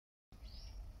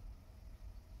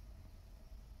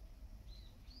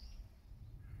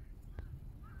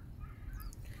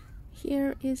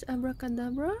Here is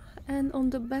Abracadabra, and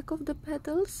on the back of the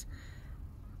petals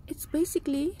it's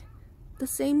basically the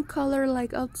same color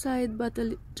like outside, but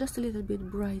just a little bit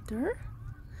brighter,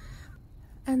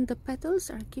 and the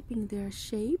petals are keeping their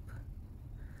shape,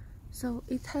 so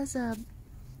it has a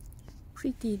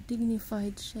pretty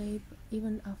dignified shape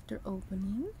even after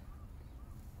opening.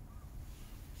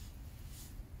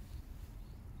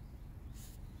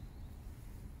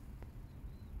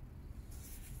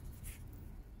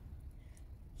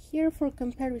 Here for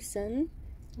comparison,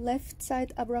 left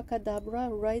side Abracadabra,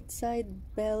 right side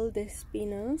Belle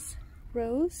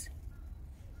rose,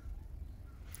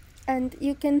 and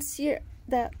you can see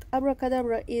that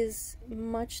Abracadabra is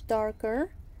much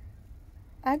darker.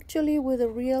 Actually, with the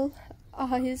real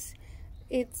eyes,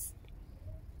 it's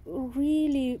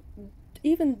really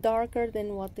even darker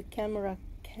than what the camera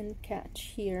can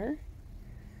catch here.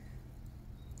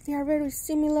 They are very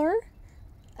similar,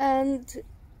 and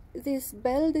this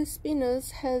Belle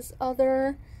has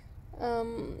other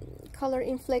color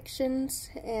inflections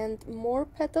and more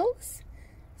petals,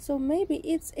 so maybe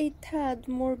it's a tad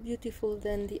more beautiful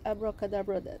than the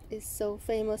Abracadabra that is so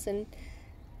famous and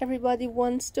everybody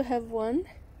wants to have one.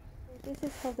 This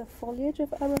is how the foliage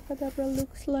of Abracadabra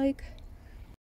looks like.